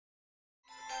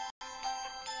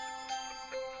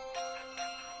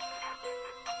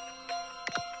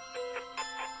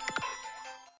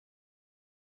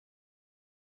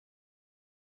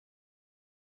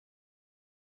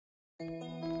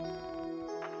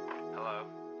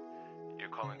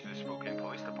calling to the Spokane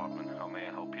Police Department. How may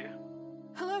I help you?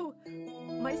 Hello.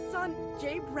 My son,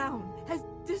 Jay Brown, has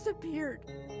disappeared.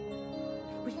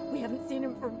 We haven't seen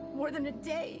him for more than a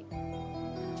day.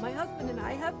 My husband and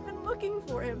I have been looking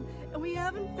for him, and we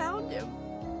haven't found him.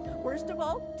 Worst of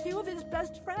all, two of his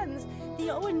best friends,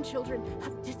 the Owen children,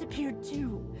 have disappeared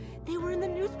too. They were in the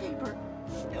newspaper,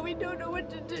 and we don't know what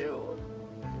to do.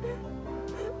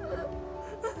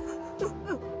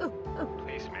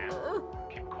 Please, ma'am,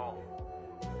 keep calm.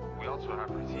 We also have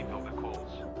received other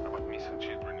calls about missing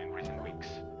children in recent weeks.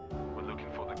 We're looking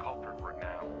for the culprit right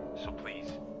now, so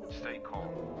please, stay calm.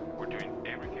 We're doing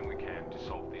everything we can to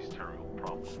solve this terrible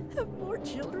problem. Have more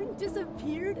children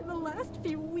disappeared in the last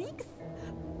few weeks?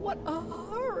 What a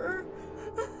horror!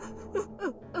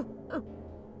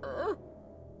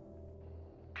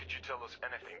 Could you tell us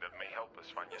anything that may help us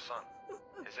find your son?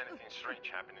 Has anything strange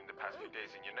happened in the past few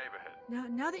days in your neighborhood?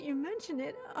 Now that you mention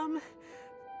it,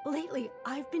 lately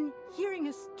I've been hearing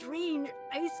a strange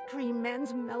ice cream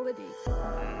man's melody.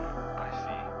 I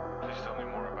see. Please tell me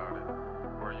more about it.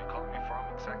 Where are you calling me from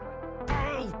exactly?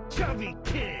 Oh, chubby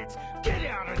kids! Get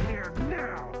out of here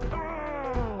now!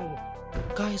 Oh!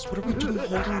 Guys, what are we doing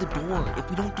holding the door? If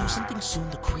we don't do something soon,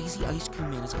 the crazy ice cream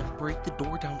man is gonna break the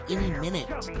door down any minute.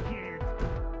 Chubby kids!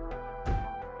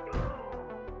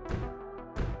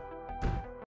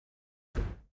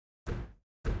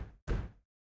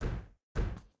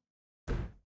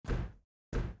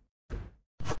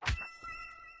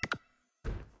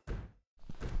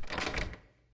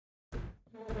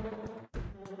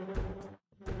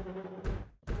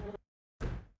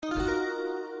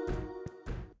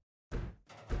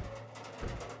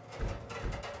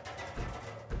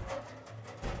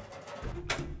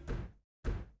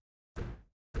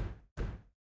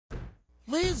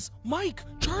 Liz, Mike,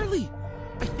 Charlie!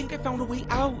 I think I found a way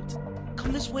out.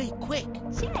 Come this way, quick.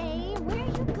 Jay, where are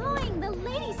you going? The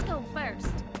ladies go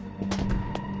first.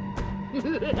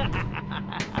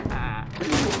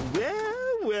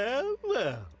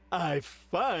 Well, I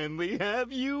finally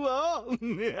have you all.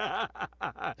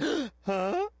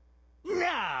 Huh?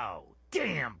 No!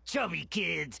 Damn chubby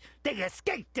kids! They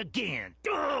escaped again!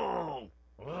 Oh,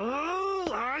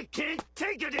 I can't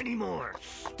take it anymore!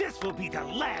 This will be the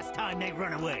last time they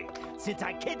run away! Since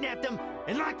I kidnapped them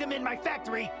and locked them in my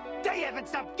factory, they haven't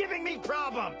stopped giving me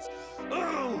problems!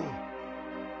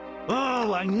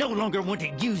 Oh, I no longer want to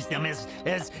use them as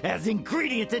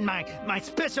ingredients in my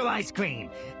special ice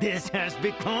cream. This has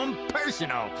become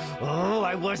personal. Oh,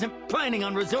 I wasn't planning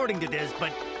on resorting to this,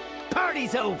 but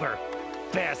party's over,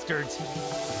 bastards.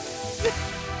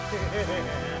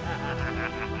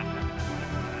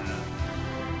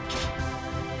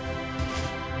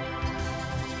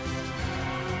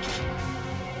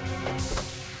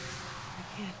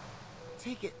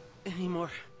 Take it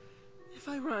anymore. If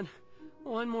I run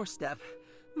one more step,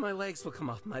 my legs will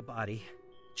come off my body.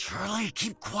 Charlie,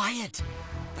 keep quiet.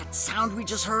 That sound we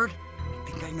just heard, I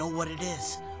think I know what it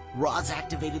is. Roz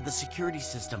activated the security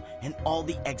system and all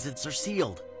the exits are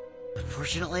sealed.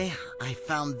 Unfortunately, I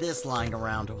found this lying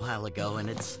around a while ago and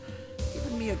it's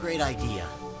given me a great idea.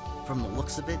 From the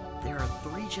looks of it, there are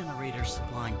 3 generators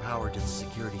supplying power to the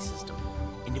security system.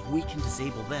 And if we can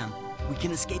disable them, we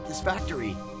can escape this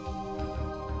factory.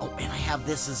 Oh, and I have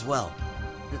this as well.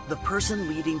 The person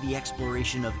leading the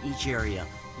exploration of each area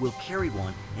will carry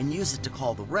one and use it to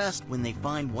call the rest when they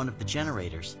find one of the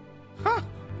generators. Huh!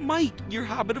 Mike, your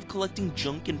habit of collecting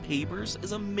junk and papers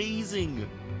is amazing!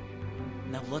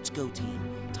 Now let's go, team.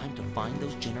 Time to find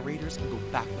those generators and go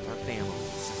back with our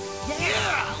families.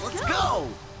 Yeah! Let's go!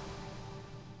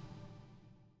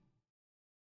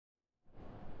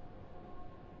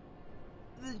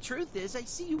 The truth is, I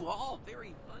see you all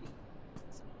very funny.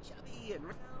 So chubby and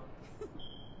round.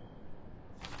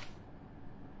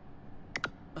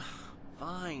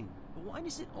 Fine, but why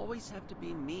does it always have to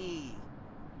be me?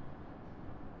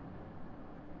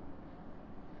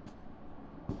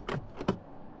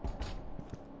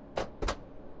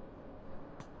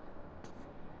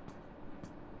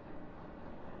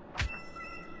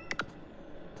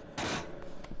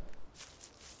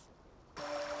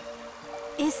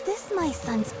 Is this my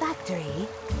son's factory?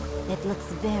 It looks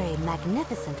very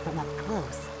magnificent from up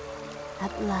close.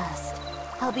 At last,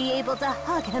 I'll be able to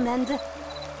hug him and...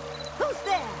 Who's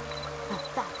there? A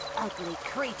fat, ugly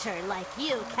creature like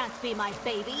you can't be my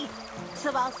baby.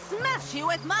 So I'll smash you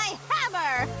with my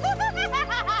hammer!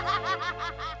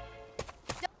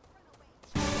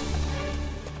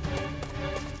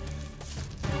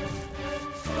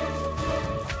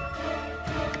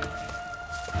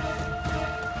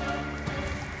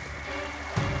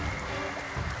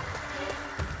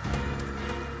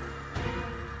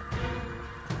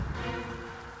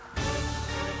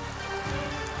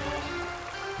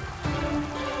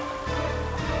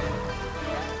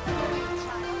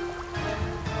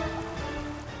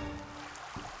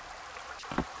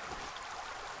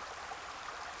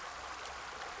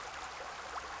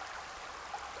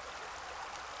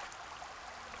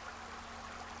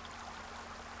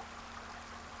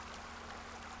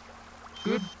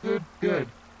 Good, good, good.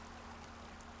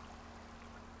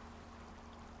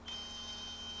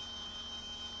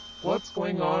 What's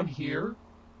going on here?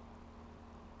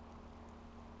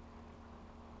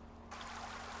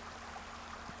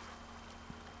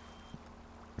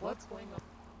 What's going on?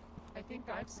 I think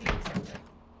I've seen something.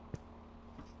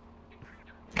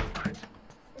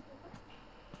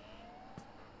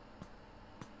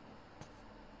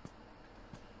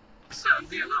 Sound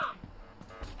the alarm!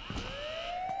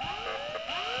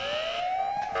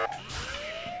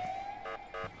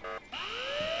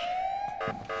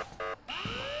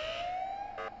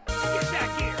 Get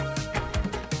back here!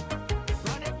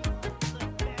 Run it, you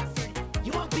little bastard!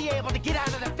 You won't be able to get out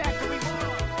of the factory wall!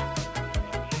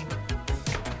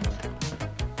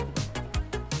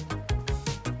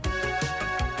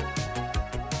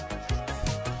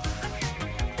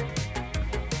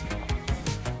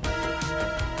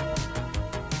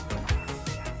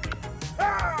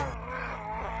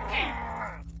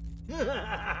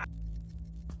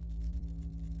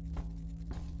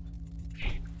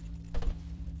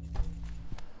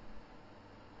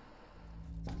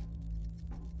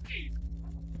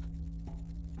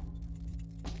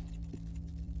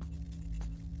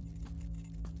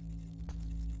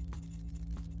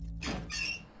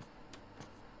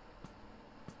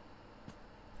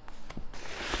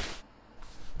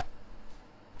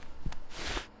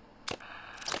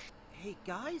 Hey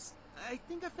guys, I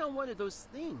think I found one of those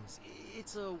things.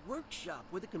 It's a workshop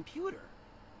with a computer.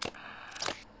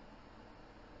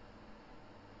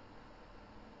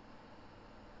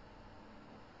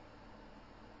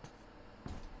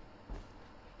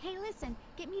 Hey, listen,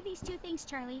 get me these two things,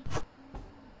 Charlie.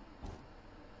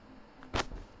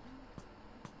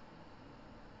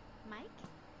 Mike,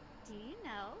 do you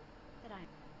know that I'm...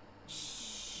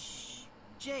 Shh.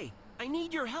 Jay, I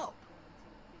need your help.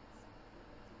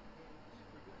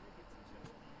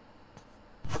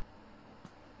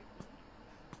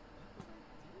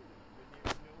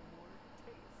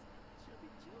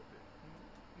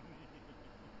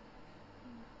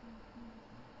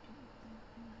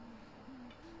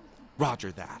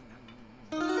 Roger that.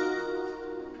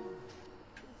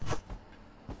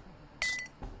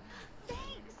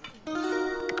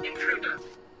 Intruder!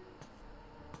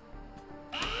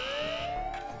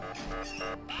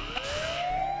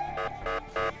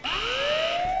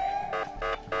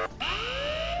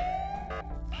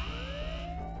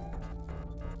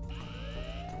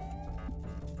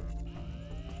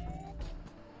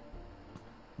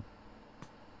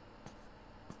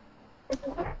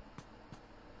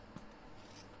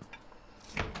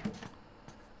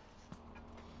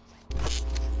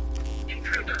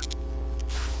 Intruder!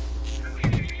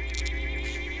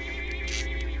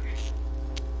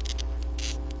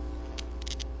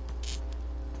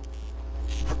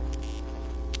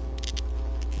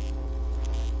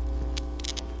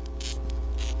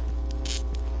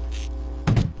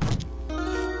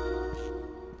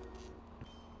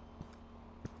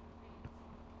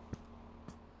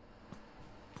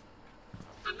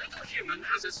 The little human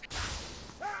has escaped.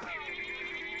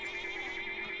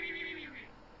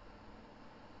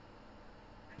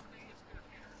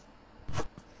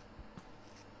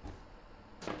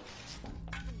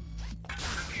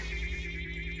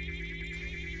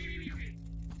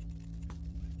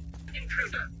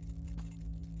 Intruder!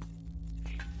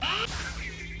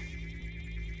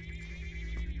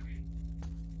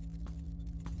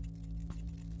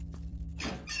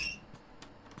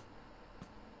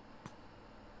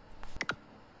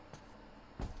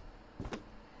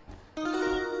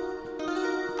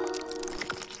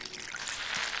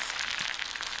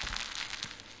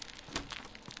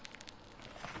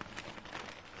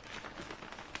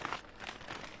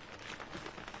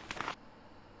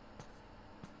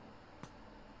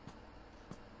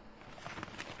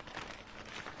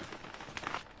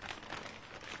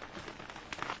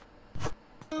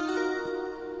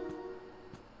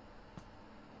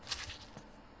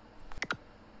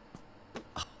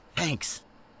 Thanks.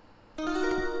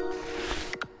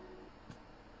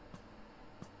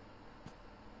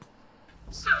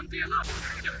 Sound the alarm!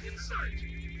 Intruder in sight!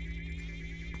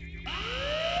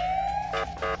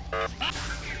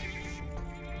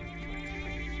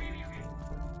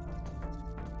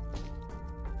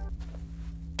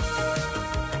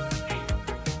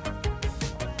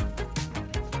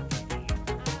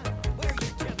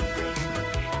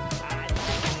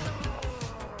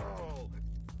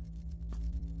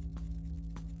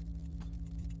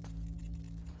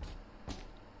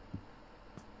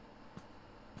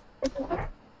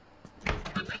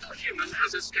 The little human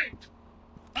has escaped!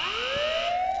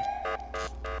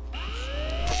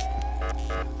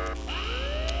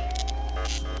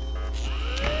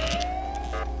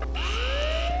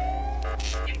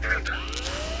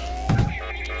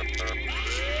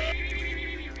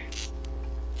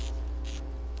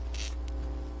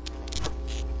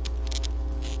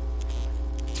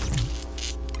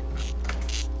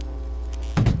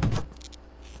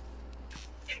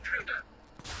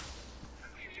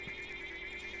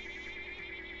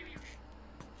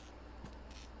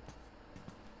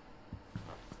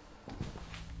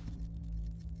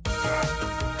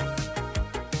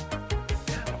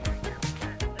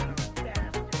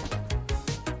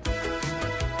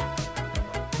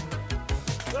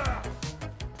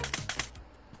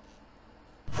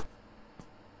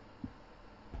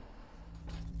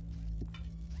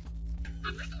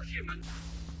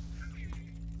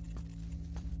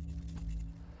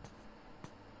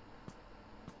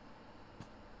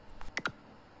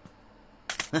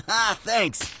 Haha,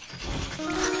 thanks.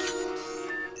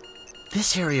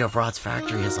 This area of Rod's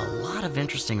factory has a lot of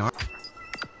interesting art.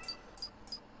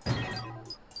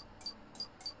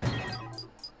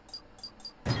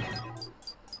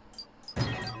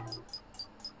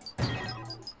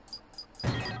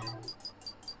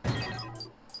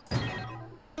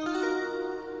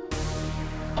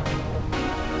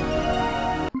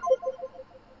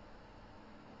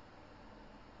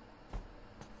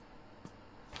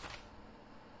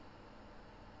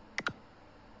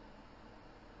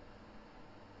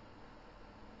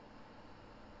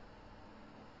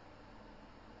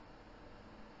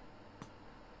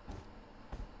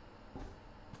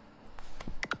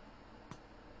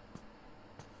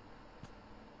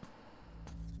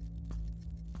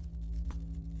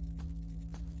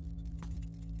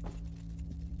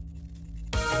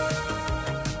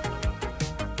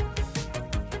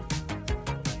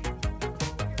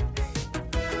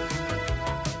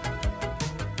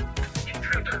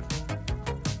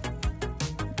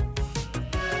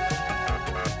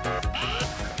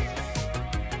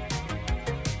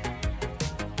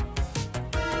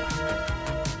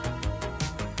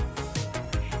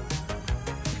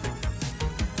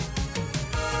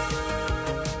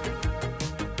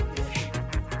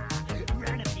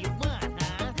 Run if you want,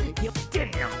 huh? You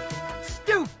damn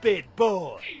stupid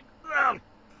boy!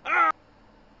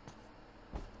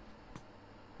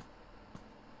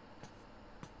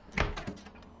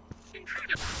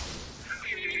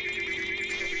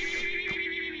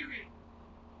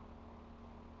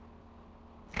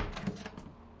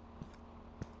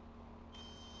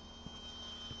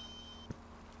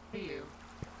 You.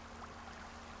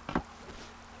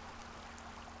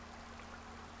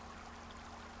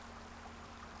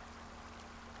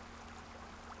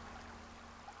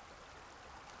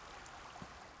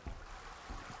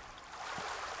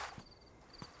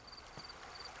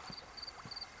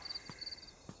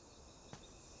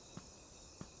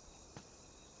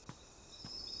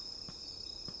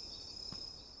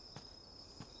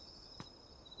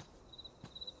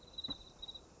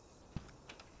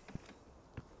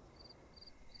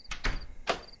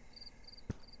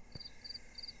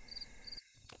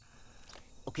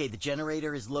 Okay, the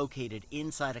generator is located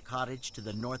inside a cottage to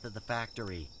the north of the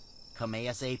factory. Come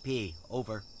ASAP.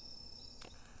 Over.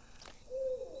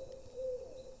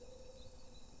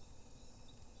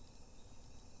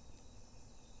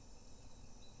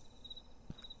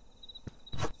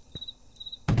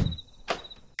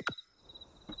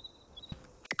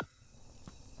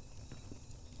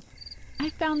 I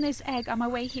found this egg on my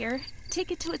way here.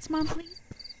 Take it to its mom, please.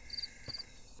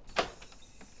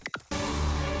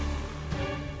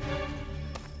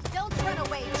 Don't run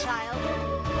away, child.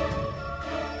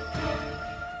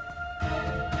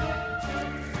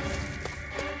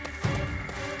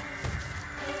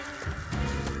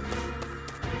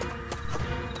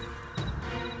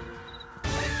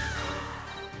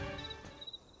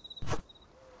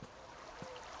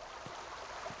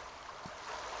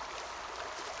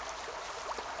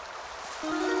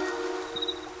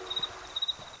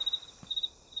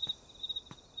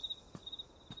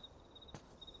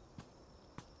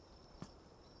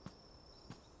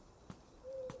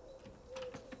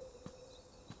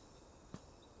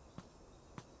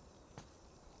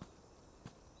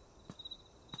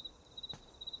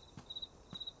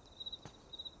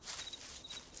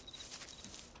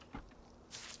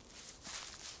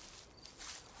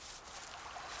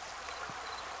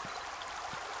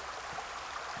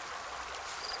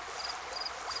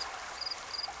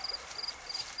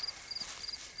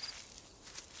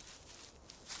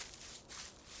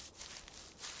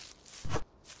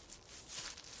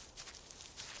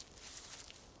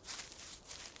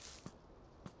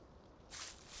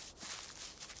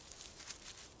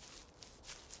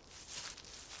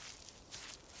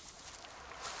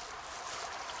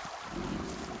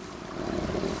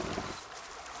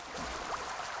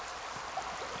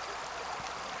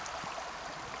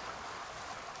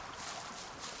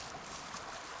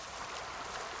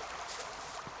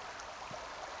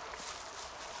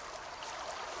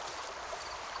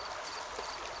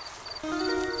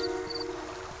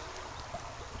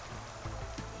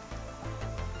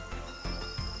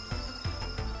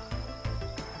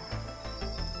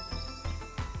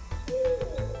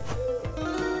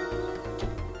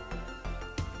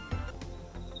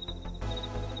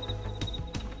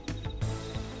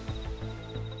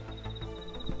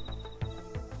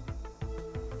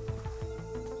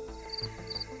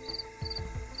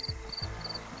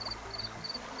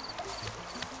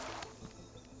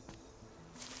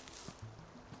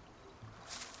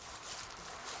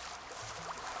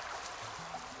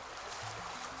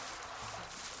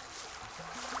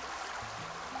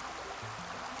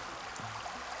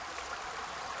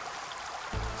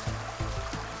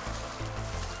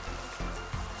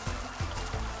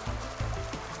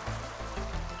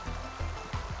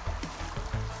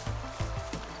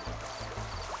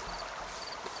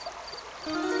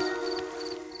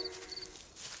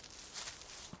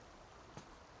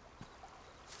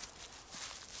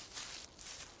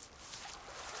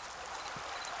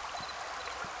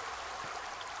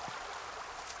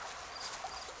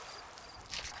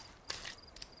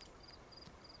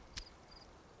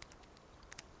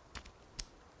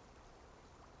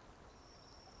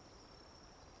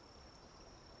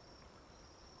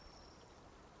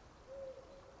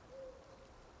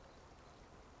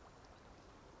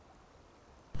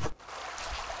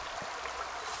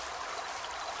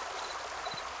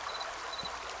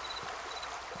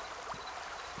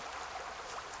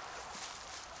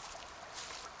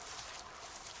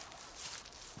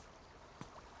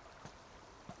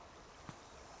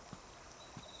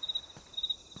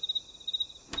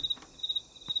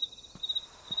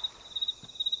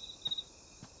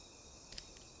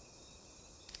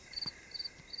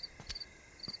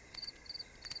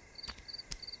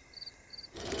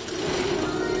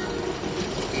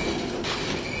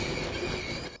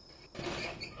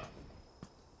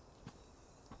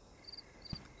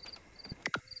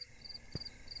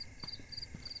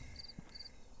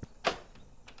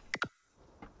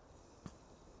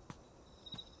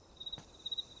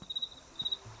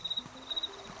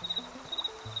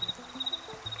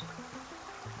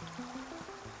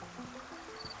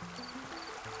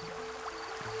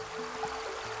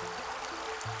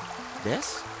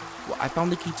 This? Well, I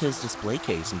found the key to his display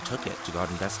case and took it to go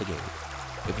investigate.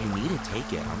 If you need it,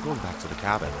 take it. I'm going back to the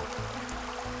cabin.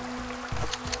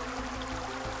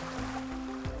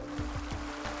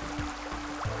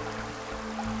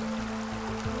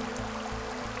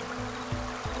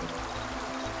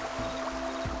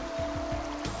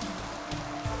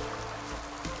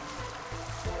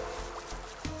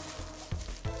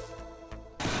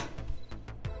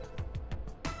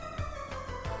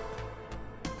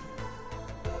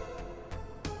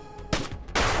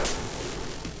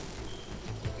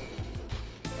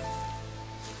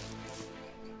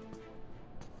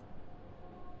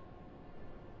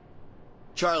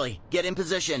 Charlie, get in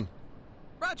position.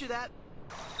 Roger that.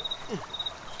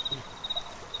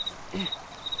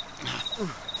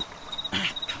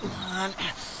 Come on.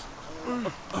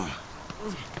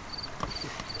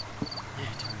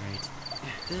 Alright.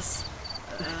 This...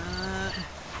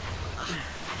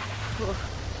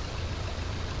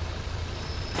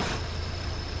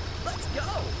 Let's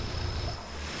go!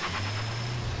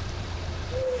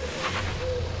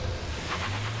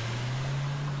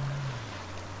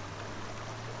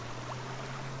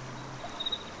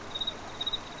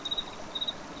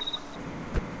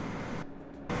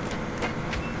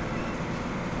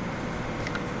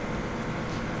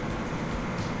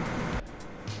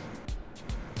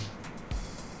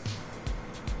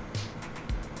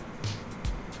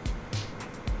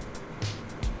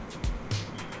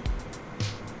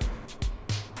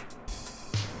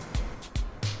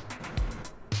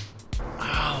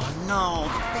 No, the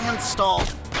fan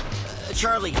stalled.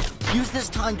 Charlie, use this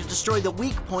time to destroy the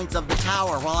weak points of the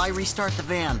tower while I restart the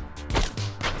van.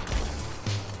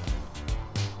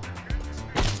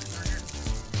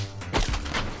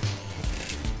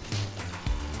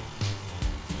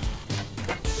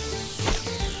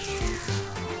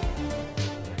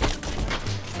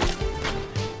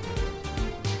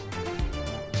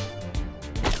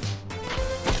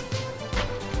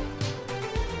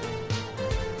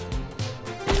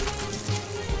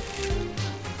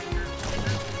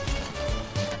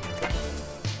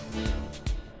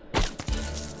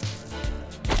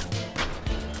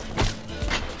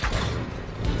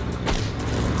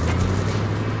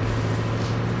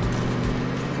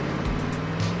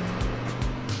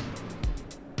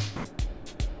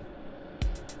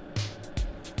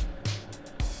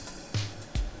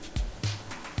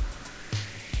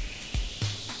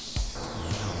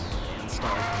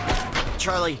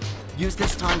 Charlie, use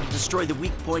this time to destroy the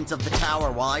weak points of the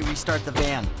tower while I restart the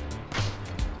van.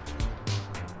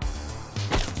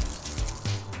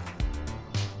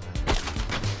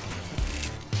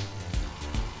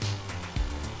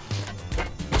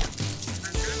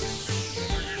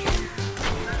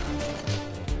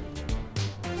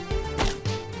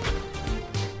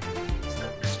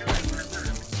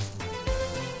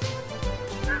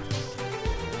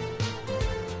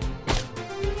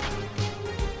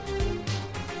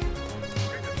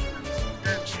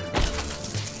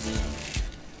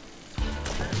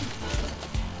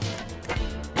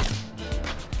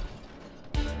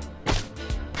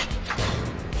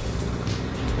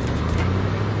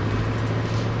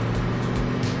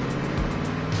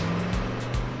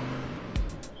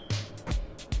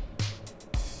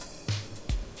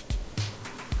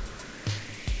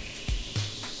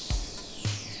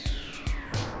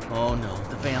 Oh no,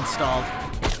 the van stalled.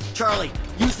 Charlie,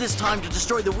 use this time to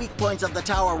destroy the weak points of the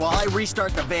tower while I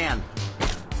restart the van.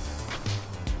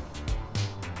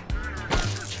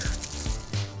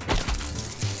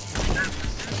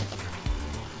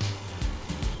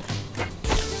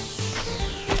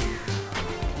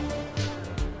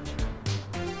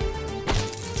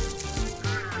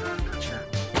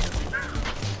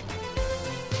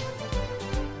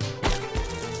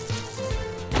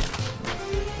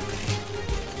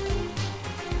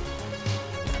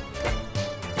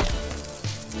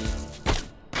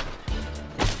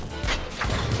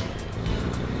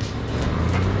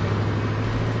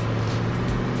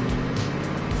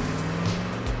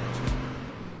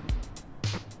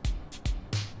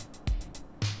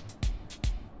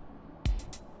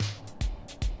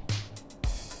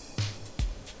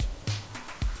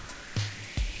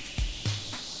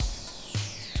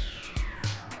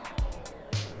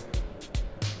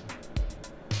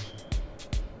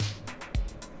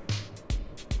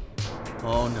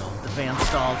 Oh no, the van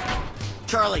stalled.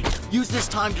 Charlie, use this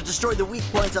time to destroy the weak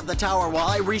points of the tower while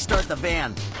I restart the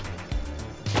van.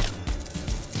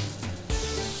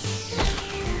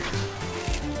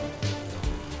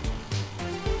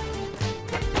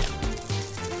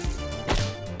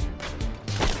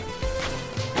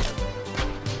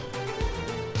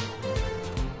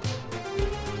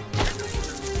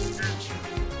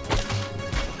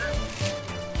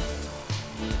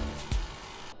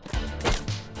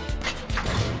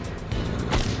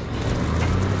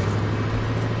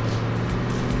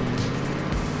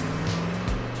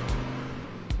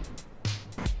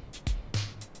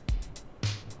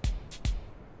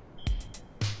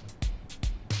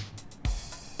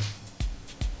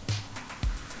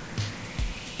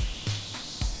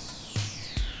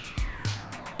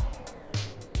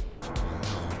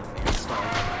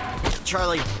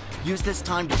 Charlie. Use this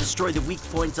time to destroy the weak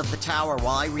points of the tower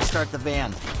while I restart the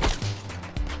van.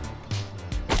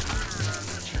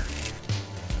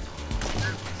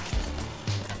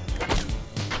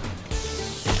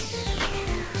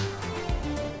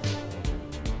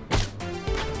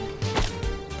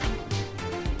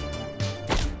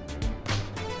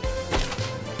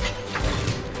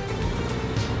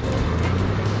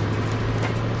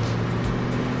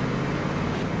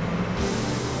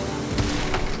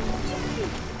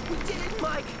 We did it,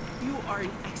 Mike! You are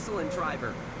an excellent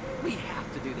driver. We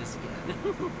have to do this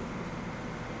again.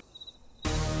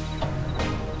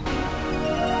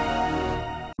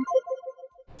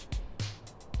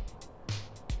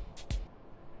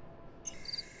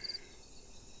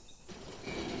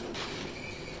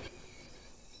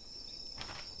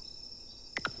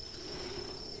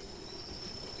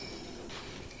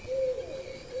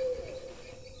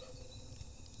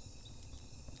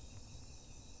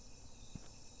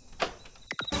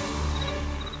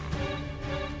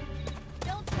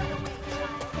 Don't turn away,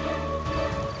 child.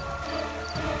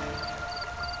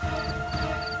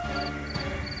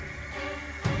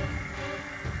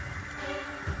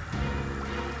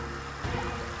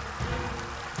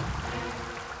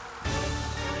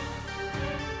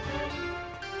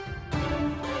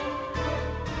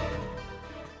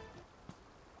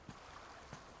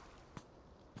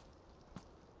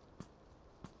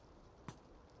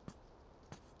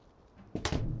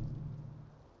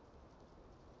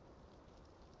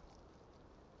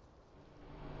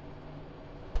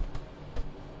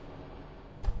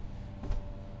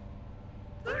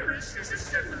 Boris is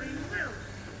assembling well.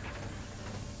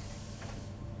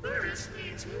 Boris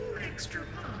needs more extra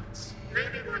parts.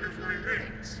 Maybe one of my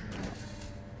legs.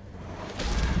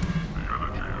 The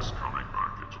energy is coming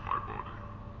back into my body.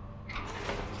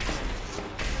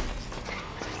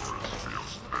 Boris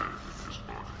feels pain in his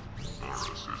body.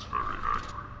 Boris is very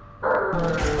angry.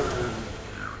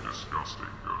 You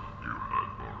disgusting girl. You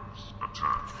heard Boris.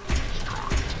 Attack.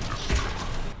 Strike. Destroy.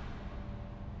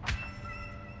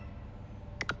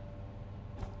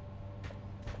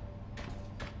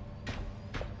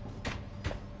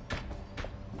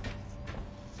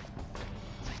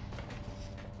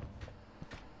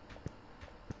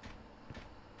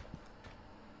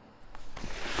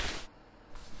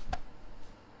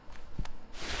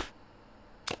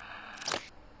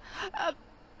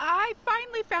 I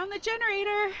finally found the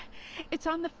generator. It's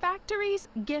on the factory's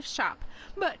gift shop.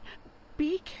 But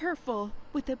be careful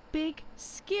with a big,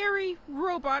 scary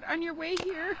robot on your way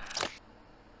here.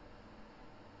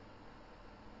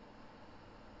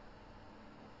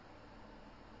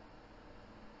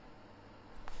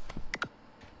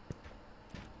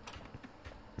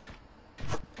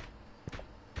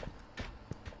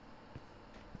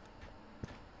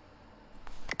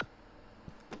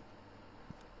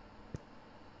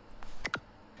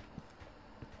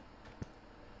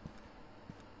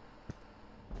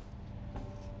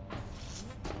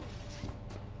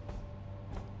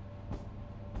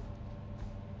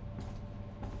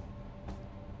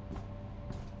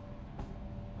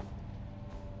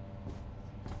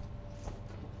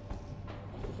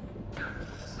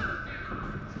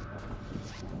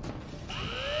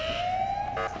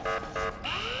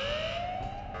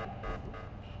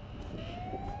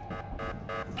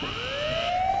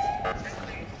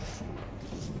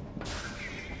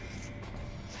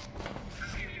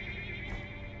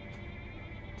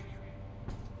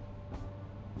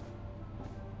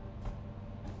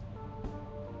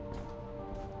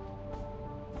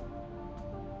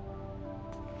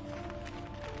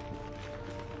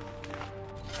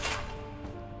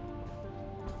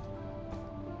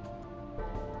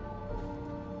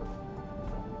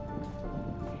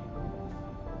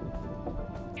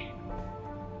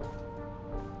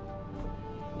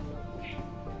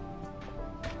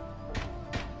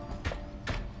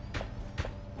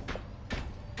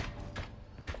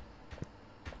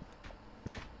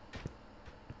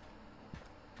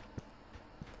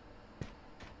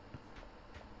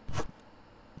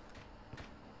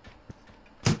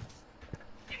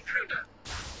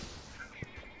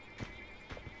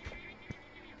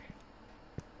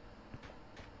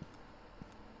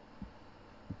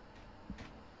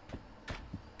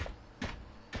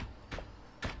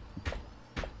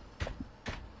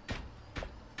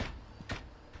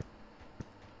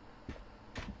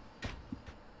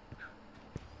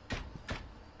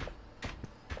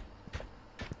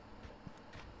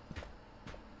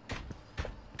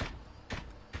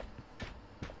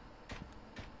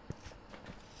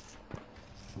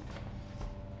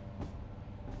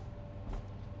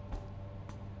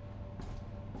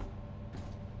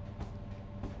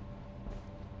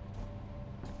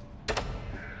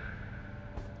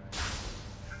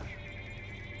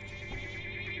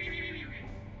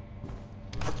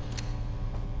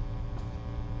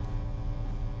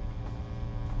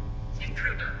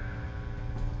 intruder.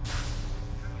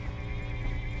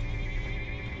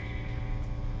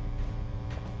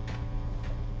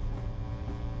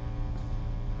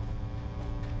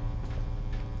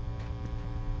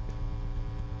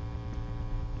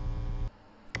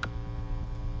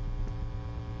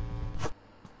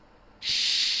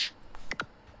 Shh.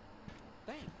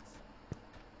 Thanks.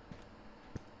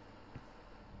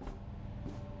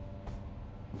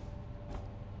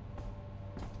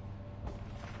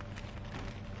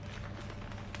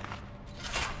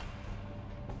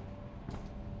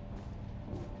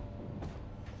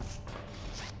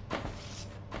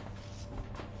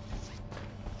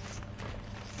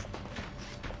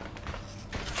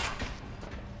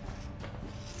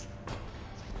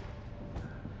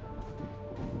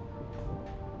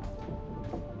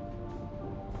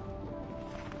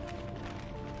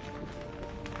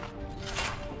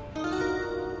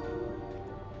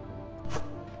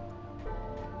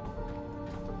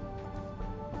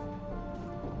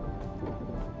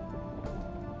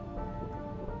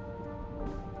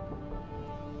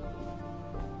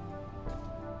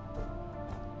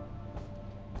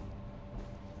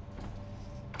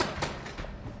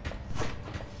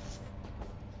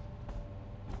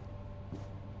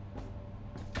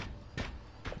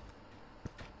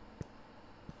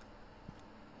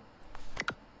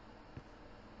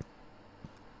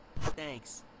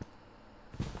 Thanks.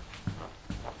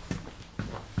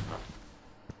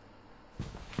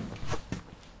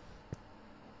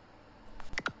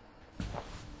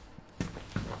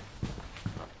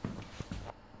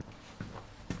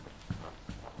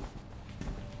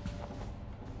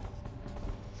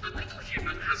 The little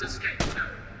human has escaped now.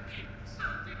 Keep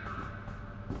sounding.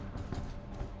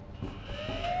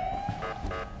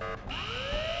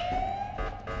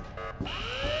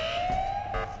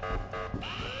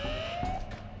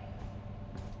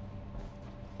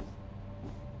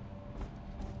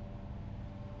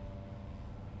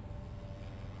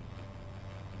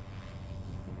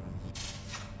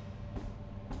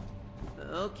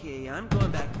 Okay, I'm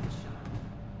going back to the shop.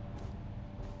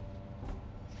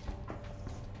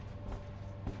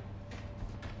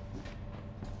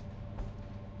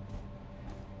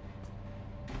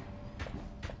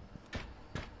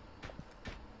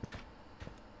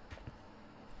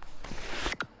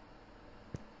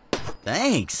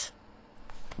 Thanks.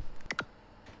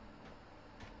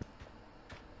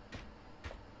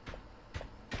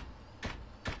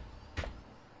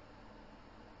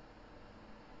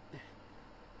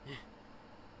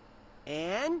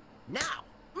 And now.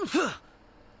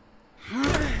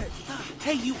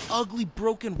 Hey, you ugly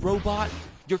broken robot!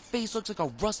 Your face looks like a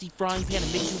rusty frying pan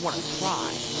and makes you want to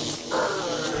cry.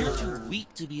 You're too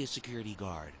weak to be a security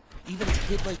guard. Even a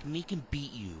kid like me can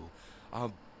beat you.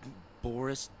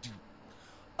 Boris,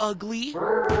 ugly?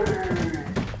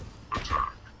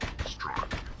 Attack.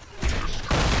 Strike.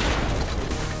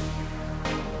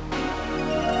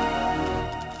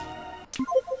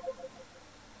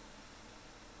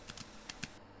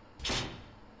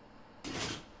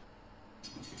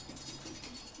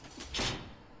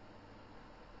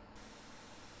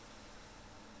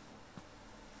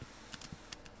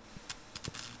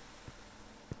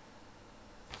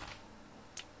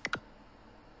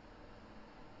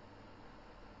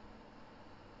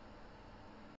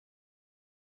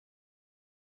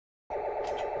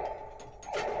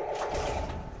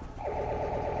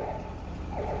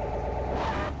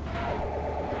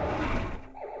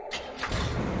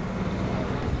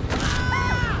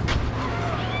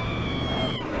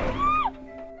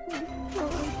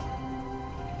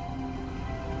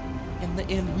 In the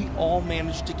end, we all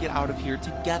managed to get out of here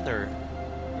together.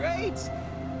 Great!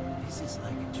 This is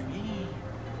like a dream.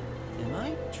 Am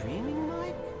I dreaming,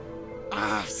 Mike?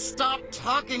 Ah, stop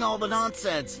talking all the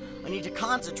nonsense. I need to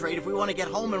concentrate if we want to get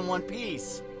home in one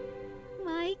piece.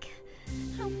 Mike,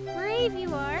 how brave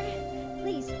you are.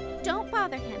 Please, don't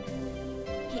bother him.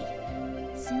 Hey,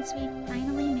 since we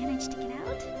finally managed to get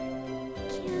out,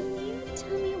 can you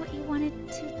tell me what you wanted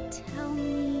to tell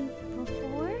me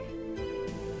before?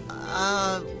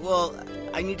 Well,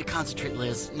 I need to concentrate,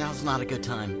 Liz. Now's not a good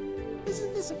time.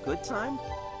 Isn't this a good time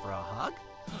for a hug?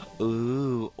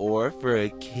 Ooh, or for a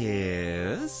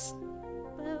kiss?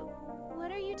 But what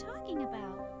are you talking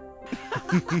about?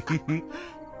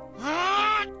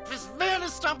 This van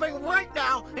is stopping right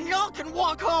now, and y'all can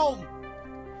walk home!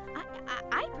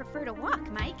 I prefer to walk,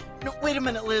 Mike. No, wait a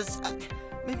minute, Liz.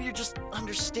 Maybe you're just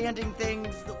understanding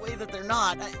things the way that they're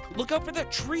not. Look out for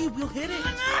that tree, we'll hit it!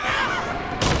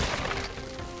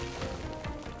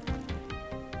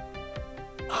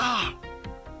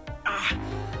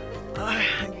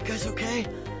 You guys okay?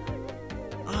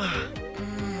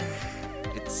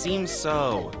 seems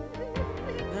so.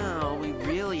 No, we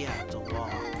really have to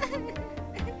walk.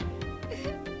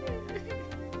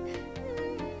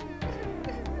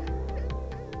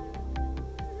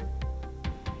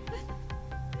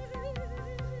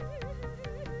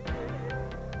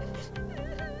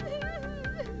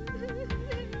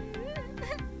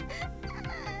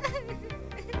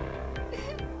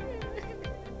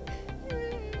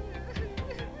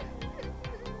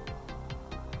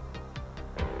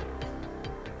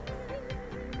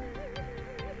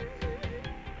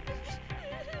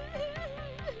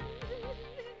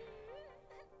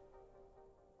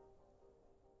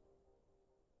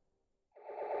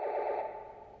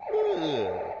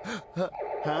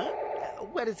 Huh?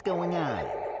 What is going on?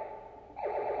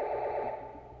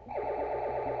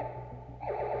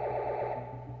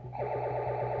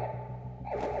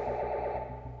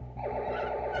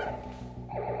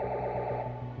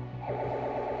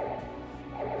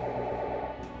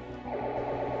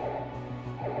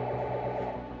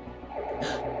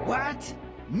 What?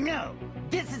 No,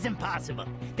 this is impossible.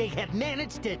 They have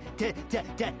managed to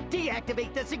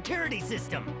deactivate the security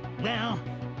system. Well,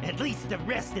 at least the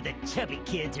rest of the chubby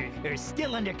kids are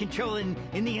still under control in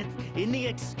the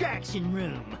extraction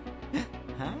room.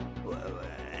 Huh?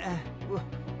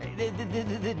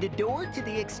 The door to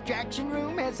the extraction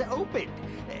room has opened.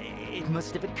 It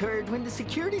must have occurred when the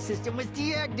security system was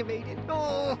deactivated.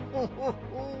 Oh.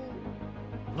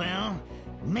 Well,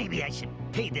 maybe I should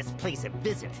pay this place a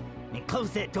visit and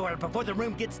close that door before the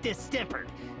room gets distempered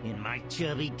and my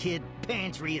chubby kid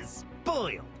pantry is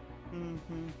spoiled.